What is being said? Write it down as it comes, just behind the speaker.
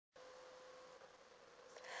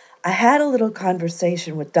I had a little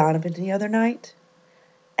conversation with Donovan the other night,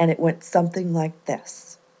 and it went something like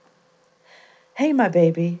this. Hey, my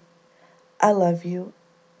baby, I love you,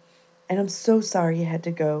 and I'm so sorry you had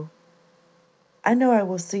to go. I know I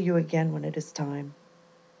will see you again when it is time.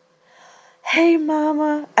 Hey,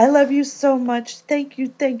 Mama, I love you so much. Thank you,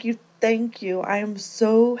 thank you, thank you. I am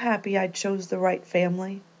so happy I chose the right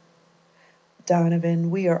family.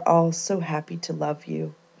 Donovan, we are all so happy to love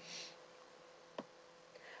you.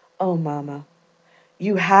 Oh, Mama,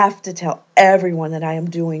 you have to tell everyone that I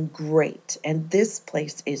am doing great, and this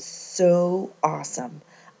place is so awesome.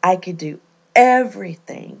 I could do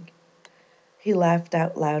everything. He laughed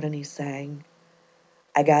out loud and he sang,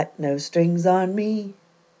 I got no strings on me.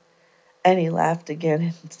 And he laughed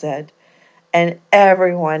again and said, and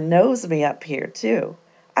everyone knows me up here, too.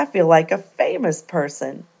 I feel like a famous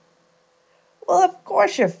person. Well, of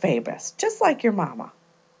course you're famous, just like your mama.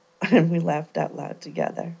 And we laughed out loud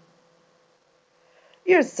together.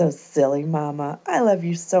 You're so silly, Mama. I love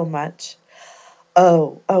you so much.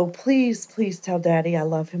 Oh, please, please tell Daddy I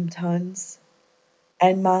love him tons.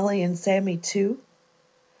 And Molly and Sammy, too.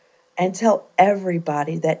 And tell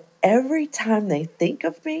everybody that every time they think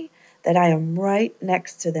of me, that I am right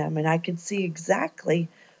next to them and I can see exactly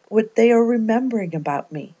what they are remembering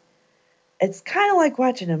about me. It's kind of like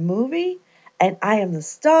watching a movie, and I am the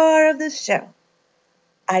star of the show.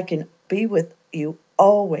 I can be with you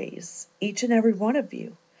always, each and every one of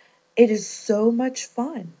you. It is so much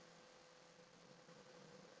fun.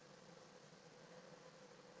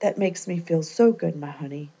 That makes me feel so good, my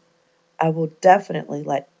honey. I will definitely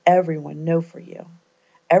let everyone know for you.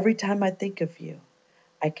 Every time I think of you,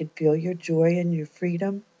 I can feel your joy and your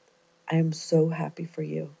freedom. I am so happy for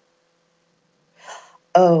you.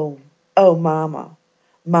 Oh, oh, Mama,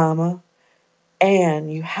 Mama,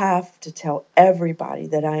 and you have to tell everybody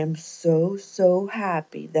that I am so, so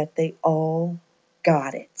happy that they all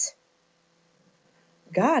got it.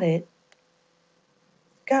 Got it?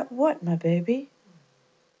 Got what, my baby?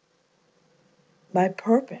 My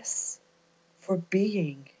purpose for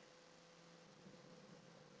being.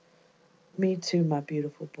 Me too, my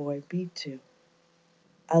beautiful boy, me too.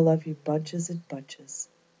 I love you bunches and bunches.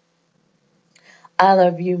 I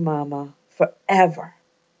love you, Mama, forever.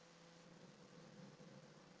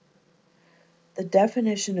 The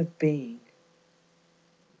definition of being.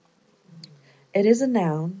 It is a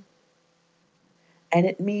noun, and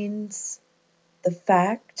it means the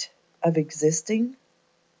fact of existing,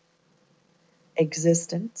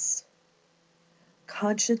 existence,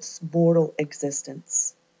 conscious mortal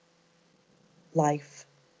existence, life.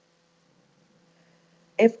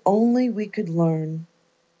 If only we could learn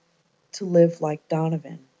to live like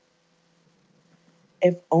Donovan.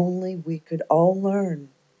 If only we could all learn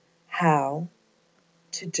how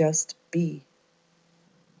to just be,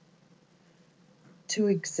 to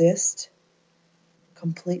exist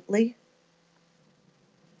completely,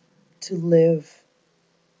 to live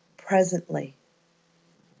presently,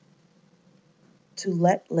 to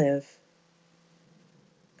let live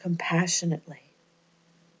compassionately,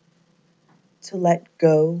 to let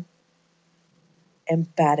go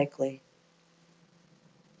emphatically,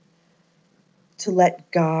 to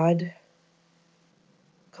let God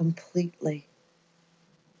completely,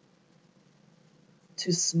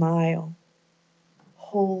 to smile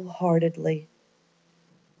wholeheartedly,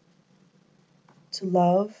 to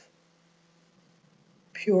love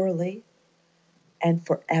purely and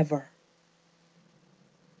forever.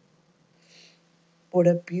 What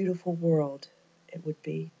a beautiful world it would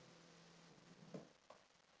be.